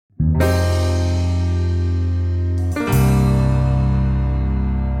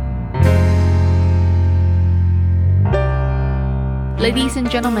Ladies and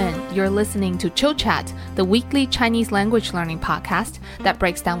gentlemen, you're listening to Chill Chat, the weekly Chinese language learning podcast that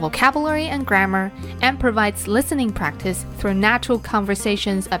breaks down vocabulary and grammar and provides listening practice through natural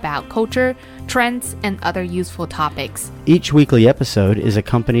conversations about culture, trends, and other useful topics. Each weekly episode is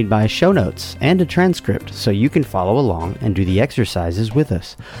accompanied by show notes and a transcript so you can follow along and do the exercises with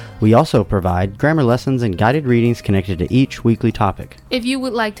us. We also provide grammar lessons and guided readings connected to each weekly topic. If you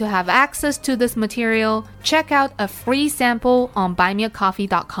would like to have access to this material, check out a free sample on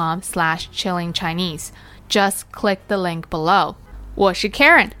buymeacoffee.com/chillingchinese. Just click the link below. 我是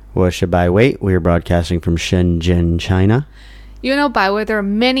Karen. 我是 Bai Wei. We are broadcasting from Shenzhen, China. You know, Bai Wei, there are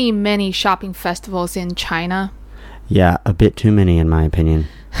many, many shopping festivals in China. Yeah, a bit too many in my opinion.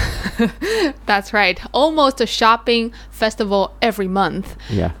 That's right. Almost a shopping festival every month.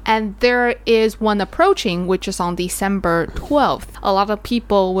 Yeah. And there is one approaching, which is on December 12th. A lot of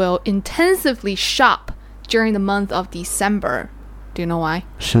people will intensively shop during the month of December. Do you know why?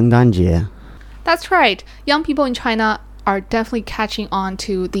 圣诞节. That's right. Young people in China are definitely catching on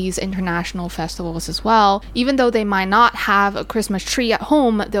to these international festivals as well. Even though they might not have a Christmas tree at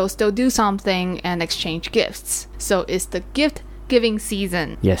home, they'll still do something and exchange gifts. So it's the gift-giving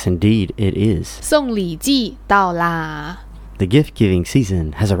season. Yes, indeed, it is. 送礼季到啦. The gift-giving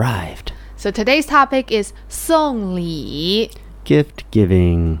season has arrived. So today's topic is 送礼. Gift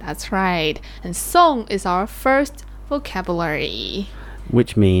giving. That's right. And 送 is our first vocabulary.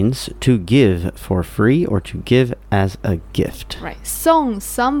 Which means to give for free or to give as a gift. Right. 送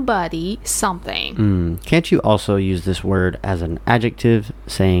somebody something. Can't you also use this word as an adjective,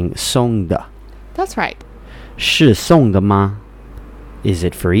 saying 送的? That's right. 是送的吗? Is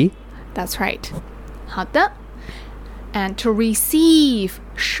it free? That's right. 好的. And to receive,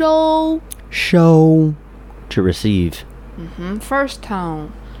 收. Show. To receive. First tone.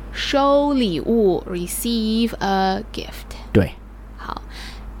 收礼物, receive a gift. 对. 好.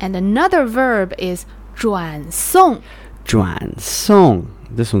 And another verb is 转送. 转送.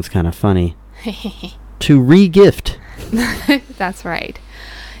 This one's kind of funny. To re-gift. That's right.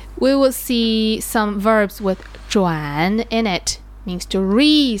 We will see some verbs with 转 in it. Means to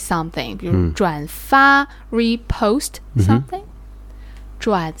re something. 比如转发, repost something.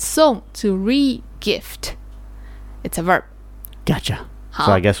 转送, to re-gift. It's a verb. Gotcha. Huh?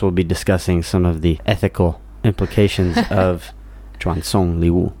 So I guess we'll be discussing some of the ethical implications of 转送礼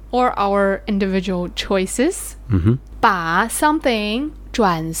物. Or our individual choices. 把 something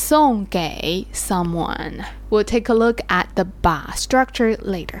转送给 someone. We'll take a look at the 把 structure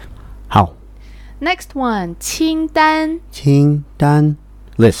later. 好. Next one, 清单. 清单.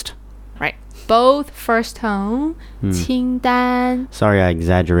 List. Right. Both first tone. 清单. Sorry I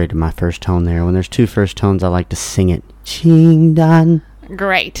exaggerated my first tone there. When there's two first tones, I like to sing it. 清单.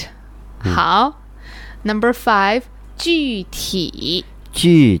 Great. 好. Number 5, 具体.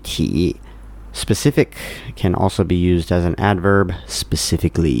 具体. Specific can also be used as an adverb,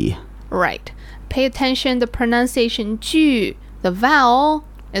 specifically. Right. Pay attention, the pronunciation 具, the vowel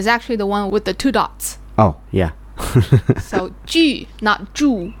is actually the one with the 2 dots. Oh, yeah. So 具, not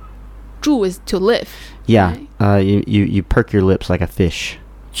住. 住 is to live. Yeah, right? you perk your lips like a fish.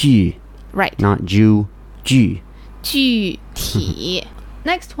 具, Right. not Jew. 具. 具体.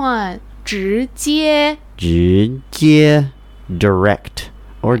 Next one, 直接. 直接, direct,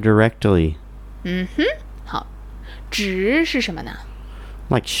 or directly. 好. 直是什么呢?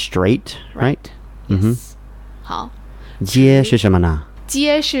 Like straight, right? Yes. 好. 接是什么呢?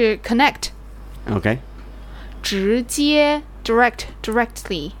 接是 connect. Okay. 直接 direct,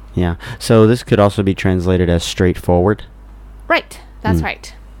 directly. Yeah, so this could also be translated as straightforward. Right, that's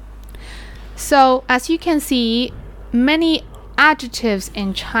right. So, as you can see, many adjectives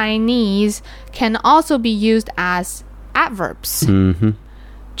in Chinese can also be used as adverbs.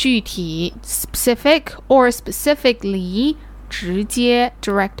 具体 specific or specifically, 直接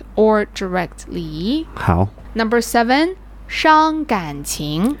direct or directly. 好. Number 7, 伤感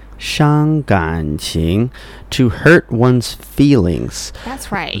情. 伤感情, to hurt one's feelings.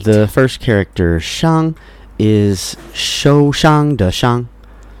 That's right. The first character, 伤, is 受伤的伤.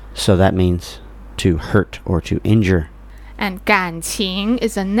 So that means to hurt or to injure. And 感情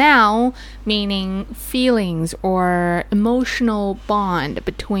is a noun meaning feelings or emotional bond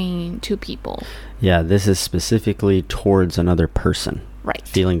between two people. Yeah, this is specifically towards another person. Right.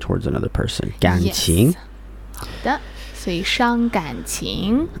 Feeling towards another person. 感情. Yes. 好的，所以伤感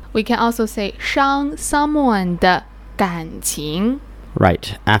情 We can also say 伤 someone 的感情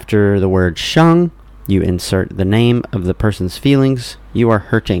Right. After the word 伤, you insert the name of the person's feelings you are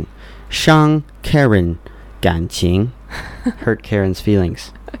hurting. 伤 Karen 感情 hurt Karen's feelings.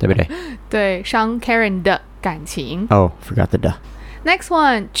 对不对？对，伤 Karen 的感情 Oh, forgot the duh. Next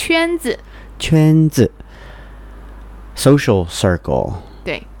one, 圈子。圈子 social circle.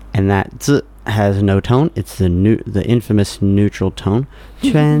 对 And that z has no tone. It's the infamous neutral tone.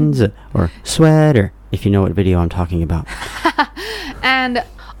 圈子 or sweater, if you know what video I'm talking about. And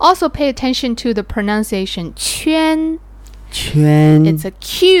also pay attention to the pronunciation. 圈. 圈 It's a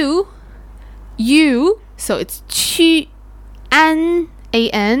Q, U, so it's 区 an,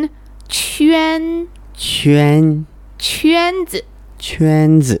 A-N, 圈 圈圈子。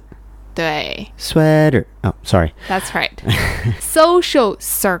圈子对 sweater. Oh, sorry. That's right. Social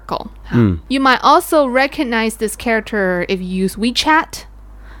circle. You might also recognize this character if you use WeChat.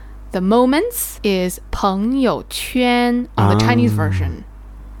 The moments is 朋友圈 on the Chinese version.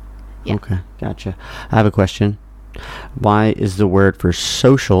 Yeah. Okay, gotcha. I have a question. Why is the word for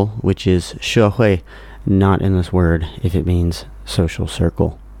social, which is 社会, not in this word if it means social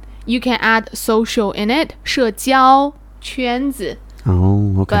circle? You can add social in it, 社交圈子,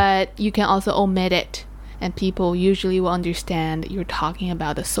 Oh, okay. but you can also omit it. And people usually will understand you're talking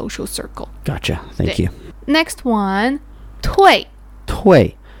about a social circle. Gotcha. Thank 对 you. Next one, 退.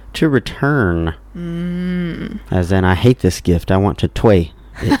 退 to return. As in, I hate this gift. I want to 退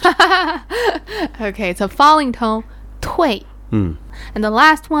it. Okay, it's a falling tone, 退. Mm. And the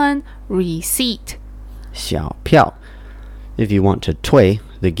last one, receipt. 小票. If you want to 退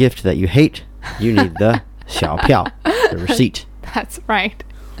the gift that you hate, you need the 小票, the receipt. That's right.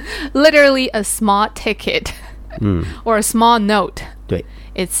 Literally a small ticket or a small note. 对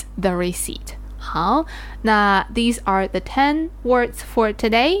It's the receipt. 好，那 these are the 10 words for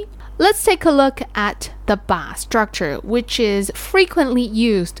today. Let's take a look at the 把 structure, which is frequently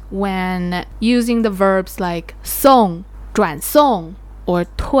used when using the verbs like 送,转送 or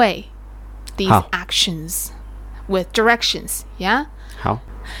退. These 好 actions with directions, yeah? 好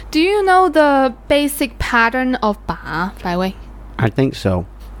Do you know the basic pattern of 把, by the way? I think so.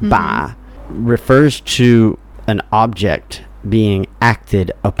 把 refers to an object being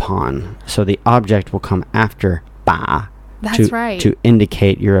acted upon. So the object will come after 把 That's right. to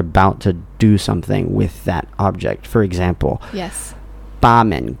indicate you're about to do something with that object. For example, Yes. 把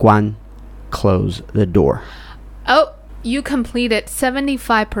门关 close the door. Oh, you completed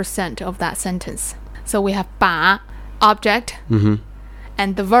 75% of that sentence. So we have 把 object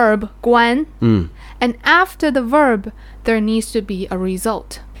and the verb 关. And after the verb, there needs to be a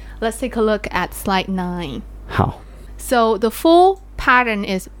result. Let's take a look at slide 9. 好 So the full pattern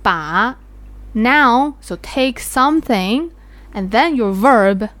is 把 noun, so take something, and then your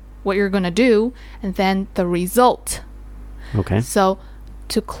verb, what you're going to do, and then the result. Okay. So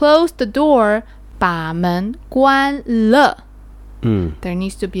to close the door, 把门关了. There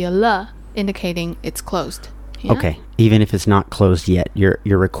needs to be a 了 indicating it's closed. Yeah? Okay. Even if it's not closed yet, you're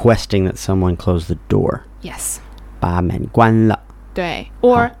requesting that someone close the door. Yes. 把门关了. 对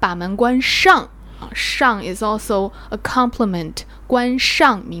Or 把门关上. 上 is also a complement. 关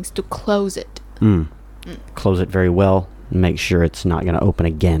上 means to close it. Close it very well. Make sure it's not going to open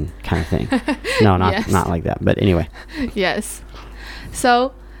again, kind of thing. No, Yes. not like that. But anyway. Yes.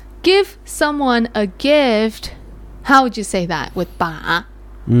 So, give someone a gift. How would you say that with 把?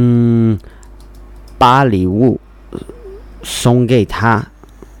 把礼物送给他.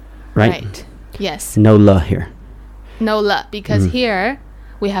 Right? Yes. No 了 here. No 了 because here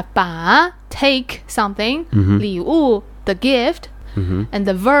we have 把 take something, 礼物 the gift, and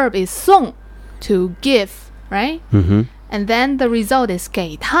the verb is 送 to give, right? And then the result is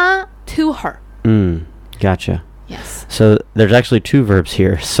给他 to her. Gotcha. Yes. So there's actually two verbs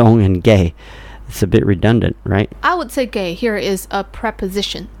here, 送 and 给. It's a bit redundant, right? I would say 给 here is a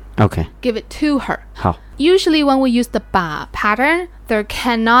preposition. Okay. Give it to her. 好 Usually when we use the 把 pattern, there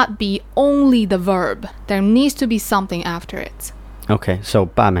cannot be only the verb. There needs to be something after it. Okay, so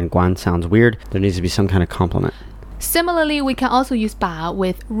把门关 sounds weird. There needs to be some kind of complement. Similarly, we can also use 把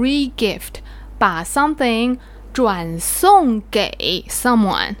with re-gift. 把 something 转送给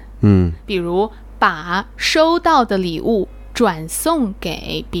someone. 比如把收到的礼物转送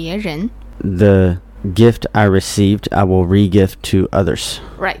给别人. The gift I received, I will re-gift to others.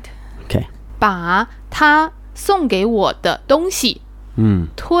 Right. Okay. 把他送给我的东西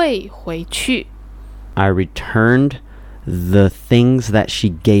退回去. I returned the things that she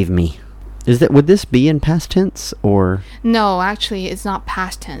gave me. Would this be in past tense or? No, actually, it's not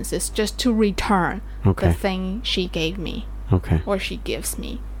past tense. It's just to return Okay. the thing she gave me Okay. or she gives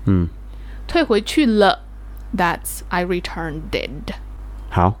me. 退回去了. That's I returned it.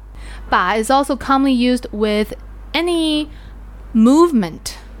 How? 把 is also commonly used with any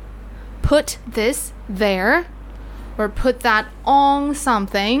movement. Put this there or put that on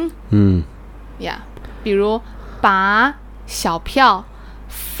something. Yeah. 比如把小票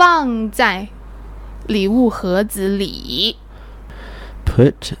放在礼物盒子里。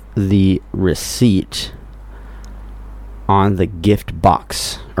Put the receipt on the gift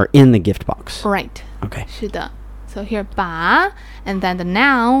box or in the gift box. Right. Okay. 是的。So here 把 and then the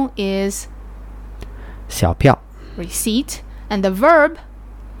noun is 小票 receipt and the verb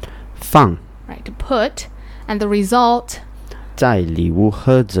放 right to put and the result 在礼物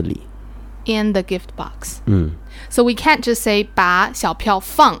盒子里。 in the gift box. 嗯 So we can't just say 把小票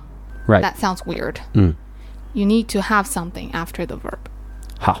放. Right. That sounds weird. 嗯 You need to have something after the verb.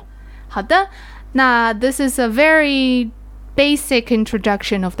 好。好的，那 this is a very basic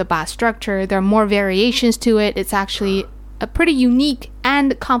introduction of the ba structure. There are more variations to it. It's actually a pretty unique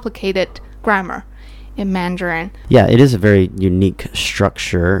and complicated grammar in Mandarin. Yeah, it is a very unique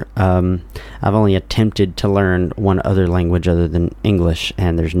structure. I've only attempted to learn one other language other than English,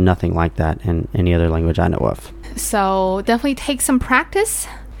 and there's nothing like that in any other language I know of. So definitely take some practice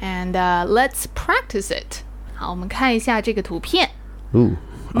and let's practice it. 好，我们看一下这个图片。Ooh.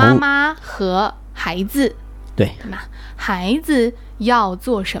 妈妈和孩子，对，对吗？孩子要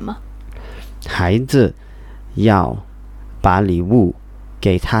做什么？孩子要把礼物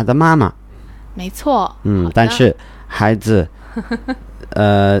给他的妈妈。没错。好的，但是孩子，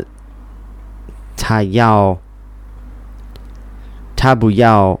他不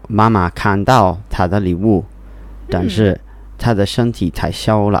要妈妈看到他的礼物，但是他的身体太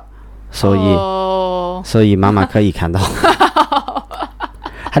小了，所以妈妈可以看到。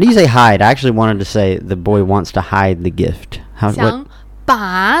How do you say hide? I actually wanted to say the boy wants to hide the gift. 想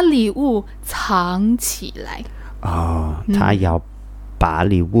把礼物藏起来。他要把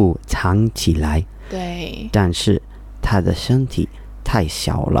礼物藏起来。对，但是他的身体太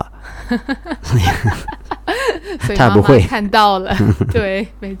小了，所以他不会妈妈看到了。对，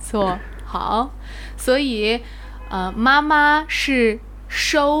没错。好，所以妈妈是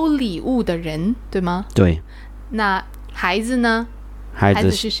收礼物的人，对吗？对。那孩子呢？孩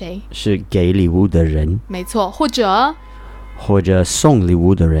子是谁？是给礼物的人。没错，或者送礼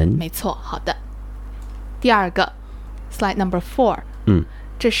物的人。没错。好的，第二个 slide number 4。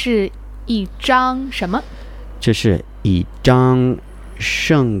这是一张什么？这是一张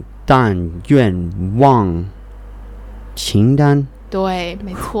圣诞愿望清单。对，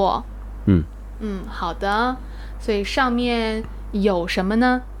没错。好的。所以上面有什么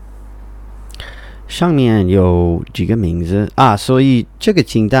呢？上面有几个名字啊，所以这个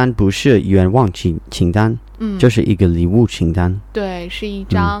清单不是愿望清单，就是一个礼物清单。对，是一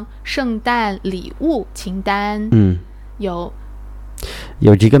张圣诞礼物清单。有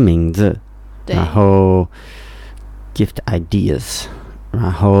几个名字，对，然后 gift ideas， 然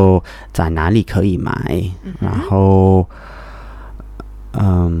后在哪里可以买，然后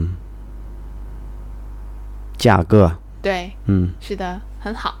价格。对，是的，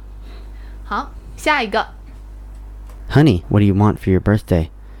很好。好，下一个。Honey, what do you want for your birthday?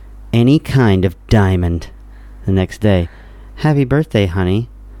 Any kind of diamond. The next day, Happy birthday, honey.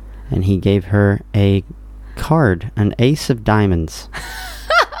 And he gave her a card, an ace of diamonds.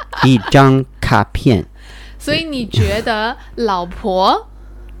 一张卡片。所以你觉得老婆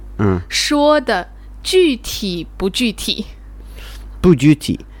说的具体不具体？不具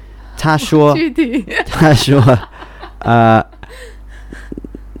体。他说具体。他说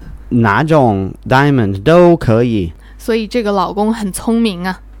哪种 diamond 都可以。所以这个老公很聪明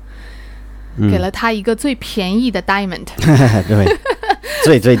啊，给了他一个最便宜的 diamond。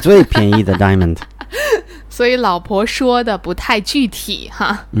对，最便宜的 diamond。所以老婆说的不太具体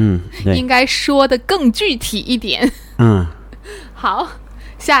哈。对，应该说的更具体一点。好，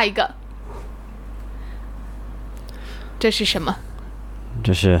下一个。这是什么？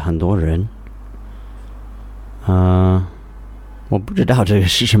这是很多人。我不知道这个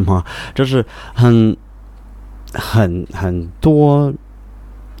是什么，就是很多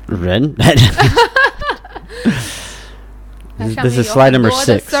人。This is slide number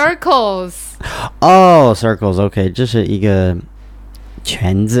 6. Circles. Oh, circles. Okay, 这是一个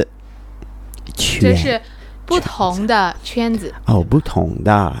圈子。这是不同的圈子。不同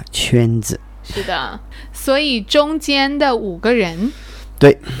的圈子。是的，所以中间的5个人，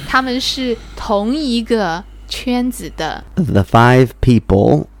对，他们是同一个圈子的。The 5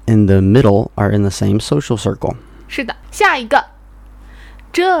 people in the middle are in the same social circle. 是的，下一个。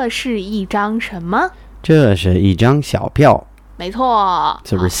这是一张什么？这是一张小票。没错。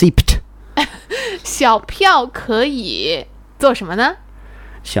It's a receipt. 小票可以做什么呢？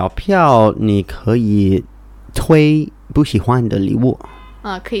小票你可以推不喜欢的礼物。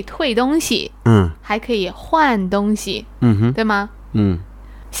可以退东西。还可以换东西。对吗？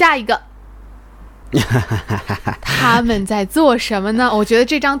下一个。他们在做什么呢？我觉得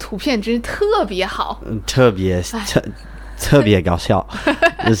这张图片真是特别好，特别搞笑，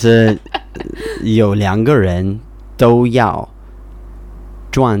就是有2个人都要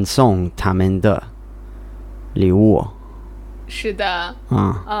转送他们的礼物。是的，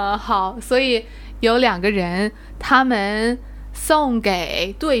啊，好，所以有2个人，他们送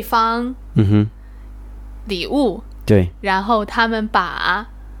给对方礼物，对，然后他们把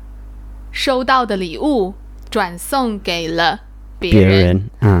收到的礼物转送给了别人。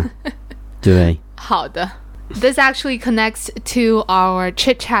对。好的。This actually connects to our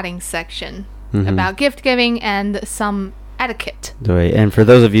chit-chatting section about gift giving and some etiquette. 对 and for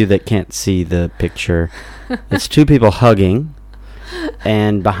those of you that can't see the picture, it's 2 people hugging,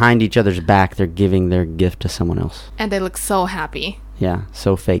 and behind each other's back, they're giving their gift to someone else. And they look so happy. Yeah,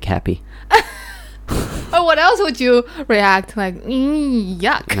 so fake happy. Oh, what else would you react like?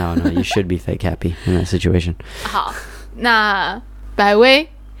 Yuck. No, you should be fake happy in that situation. 好，那百威，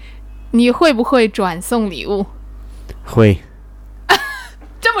你会不会转送礼物？会。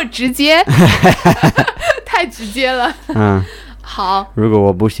这么直接？太直接了。好。如果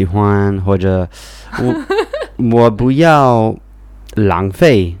我不喜欢，或者我不要浪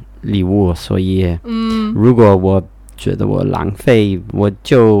费礼物，所以如果我觉得我浪费，我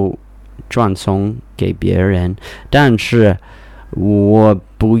就转送给别人，但是我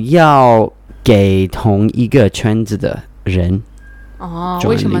不要给同一个圈子的人。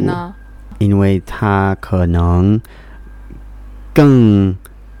为什么呢？因为他可能跟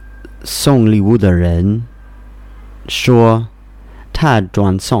送礼物的人说他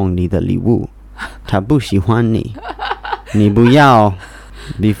转送你的礼物，他不喜欢你，你不要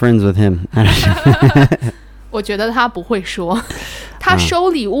be friends with him。我觉得他不会说，他收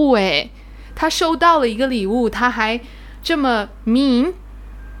礼物他收到了一个礼物，他还这么 mean。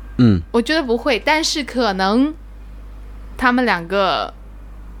我觉得不会，但是可能他们2个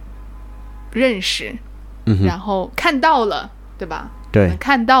认识，然后看到了，对吧？对，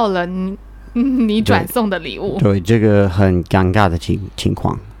看到了你转送的礼物。对，这个很尴尬的情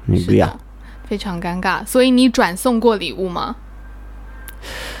况，你不要。非常尴尬。所以你转送过礼物吗？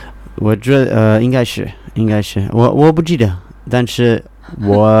我觉得应该是，我不记得，但是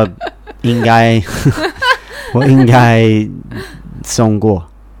我应该我应该送过。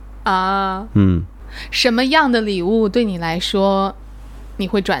什么样的礼物对你来说你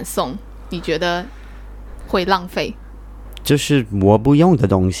会转送？你觉得会浪费？就是我不用的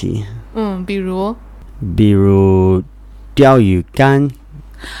东西。比如钓鱼竿，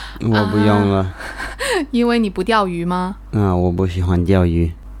我不用了。因为你不钓鱼吗？我不喜欢钓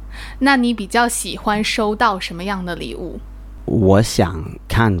鱼。那你比较喜欢收到什么样的礼物？我想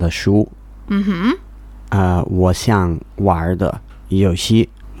看的书。我想玩的游戏，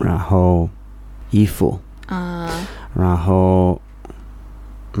然后衣服。然后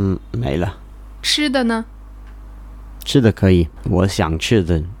没了。吃的呢？吃的可以，我想吃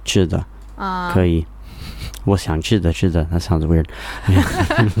的可以，我想吃的That sounds weird.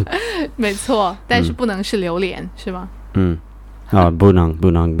 没错，但是不能是榴莲，是吗？不能。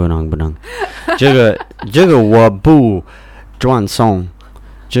这个我不转送，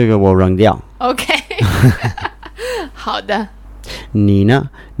这个我扔掉。OK 好的。你呢？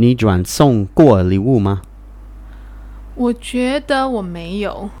你转送过礼物吗？我觉得我没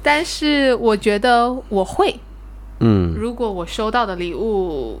有，但是我觉得我会。如果我收到的礼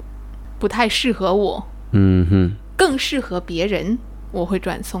物不太适合我，更适合别人，我会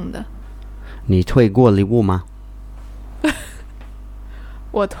转送的。你退过礼物吗？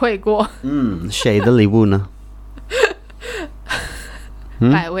我退过。谁的礼物呢？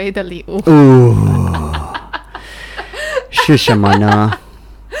百威的礼物。是什么呢？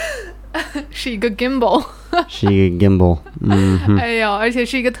是一个 gimbal。是一个 gimbal。哎呦，而且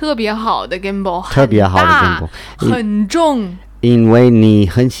是一个特别好的 gimbal， 特别好的 gimbal， 很重。因为你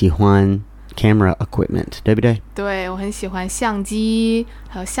很喜欢 camera equipment， 对不对？对，我很喜欢相机，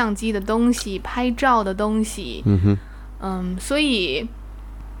还有相机的东西，拍照的东西。所以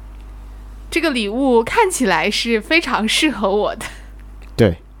这个礼物看起来是非常适合我的。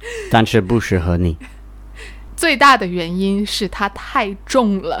对，但是不适合你。最大的原因是它太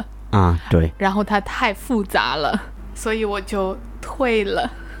重了。对。然后它太复杂了，所以我就退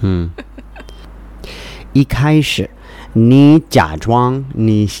了。一开始你假装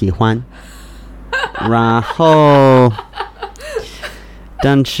你喜欢，然后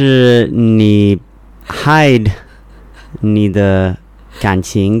但是你 hide 你的感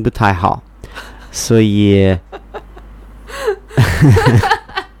情不太好，所以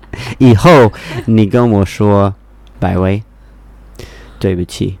以后你跟我说百威，对不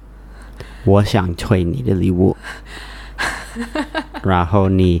起，我想退你的礼物，然后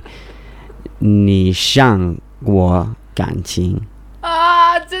你伤我感情。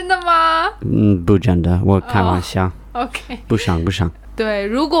啊，真的吗？不真的，我开玩笑。OK， 不伤。对，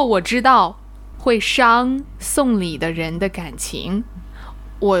如果我知道会伤送礼的人的感情，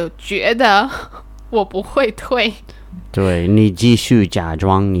我觉得我不会退。对，你继续假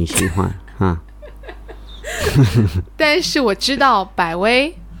装你喜欢啊。但是我知道百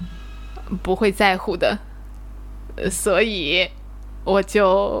威不会在乎的，所以我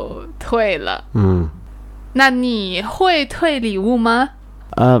就退了。那你会退礼物吗？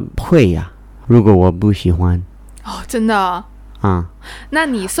会呀，如果我不喜欢。哦，真的啊。那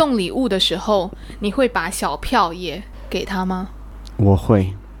你送礼物的时候，你会把小票也给他吗？我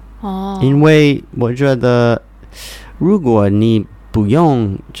会。哦，因为我觉得如果你不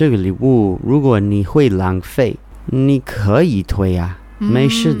用这个礼物，如果你会浪费，你可以退啊，没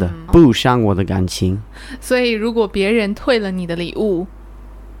事的，不伤我的感情。所以如果别人退了你的礼物，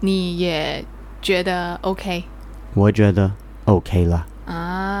你也觉得 OK？ 我觉得 OK 了。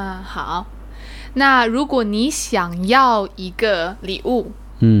啊，好。那如果你想要一个礼物，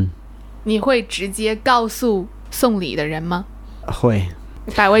你会直接告诉送礼的人吗？会。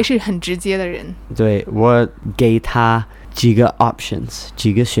百威是很直接的人。对，我给他几个 options，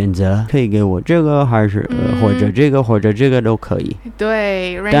 几个选择，可以给我这个还是、或者这个或者这个都可以。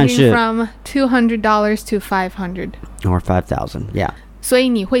对 ，ranging from $200 to $500 or 5,000， yeah。所以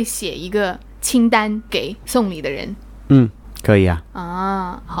你会写一个清单给送礼的人？可以啊。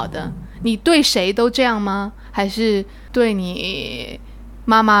啊，好的。你对谁都这样吗？还是对你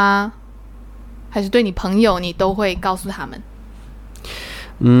妈妈，还是对你朋友，你都会告诉他们？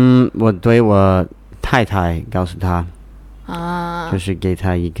我对我太太告诉她，就是给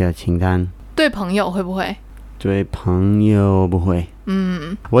她一个清单。对朋友会不会？对朋友不会。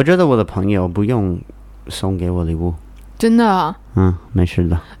我觉得我的朋友不用送给我礼物。真的？没事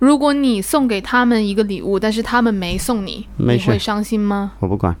的。如果你送给他们一个礼物，但是他们没送你，你会伤心吗？我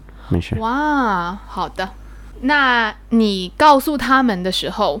不管，没事。哇，好的。那你告诉他们的时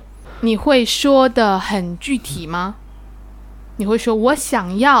候，你会说的很具体吗？你会说我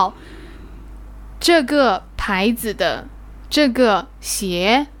想要这个牌子的这个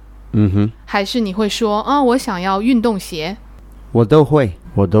鞋，还是你会说我想要运动鞋？我都会，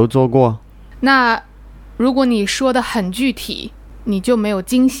我都做过。那如果你说的很具体，你就没有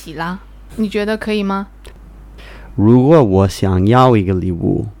惊喜啦，你觉得可以吗？如果我想要一个礼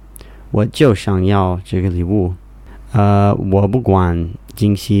物，我就想要这个礼物，我不管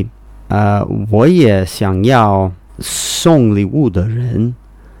惊喜，我也想要送礼物的人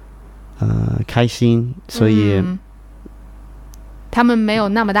开心，所以他们没有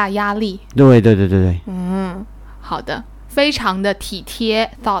那么大压力。对。好的，非常的体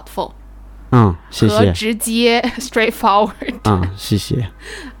贴 thoughtful。谢谢。和直接 straightforward。谢谢。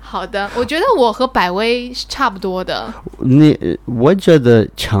好的，我觉得我和百威是差不多的。我觉得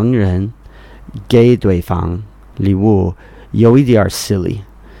成人给对方礼物有一点 silly，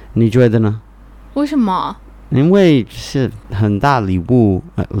 你觉得呢？为什么？因为是很大礼物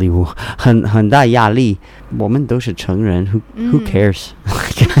很大压力，我们都是成人 who cares？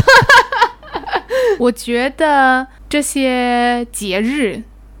 我觉得这些节日，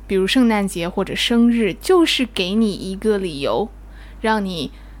比如圣诞节或者生日，就是给你一个理由，让你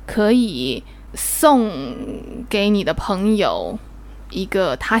可以送给你的朋友一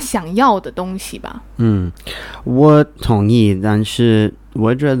个他想要的东西吧。我同意，但是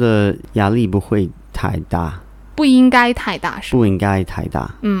我觉得压力不会太大，不应该太大，是吧？不应该太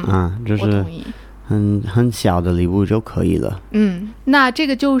大。就是很小的礼物就可以了。那这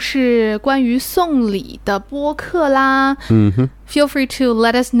个就是关于送礼的播客啦。Feel free to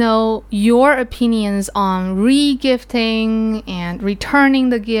let us know your opinions on re-gifting and returning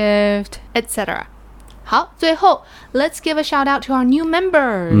the gift, etc. 好，最后 let's give a shout out to our new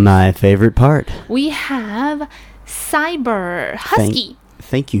members. My favorite part. We have Cyber Husky.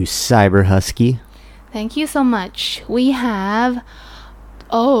 Thank you, Cyber Husky. Thank you so much. We have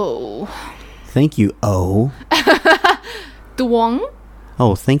Thank you, Duong.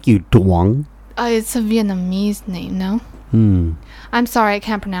 Oh, thank you, Duong. It's a Vietnamese name, no? I'm sorry, I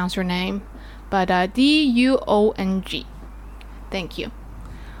can't pronounce your name. But Duong. Thank you.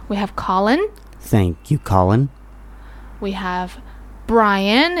 We have Colin. Thank you, Colin. We have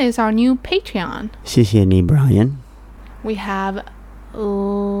Brian is our new Patreon. 谢谢你, Brian. We have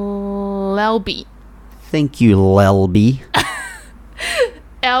Lelby. Thank you, Lelby.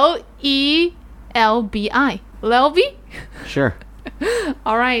 Lelbi. Lelby? Sure.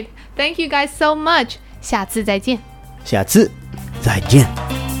 All right. Thank you guys so much. 下次再见。下次再见。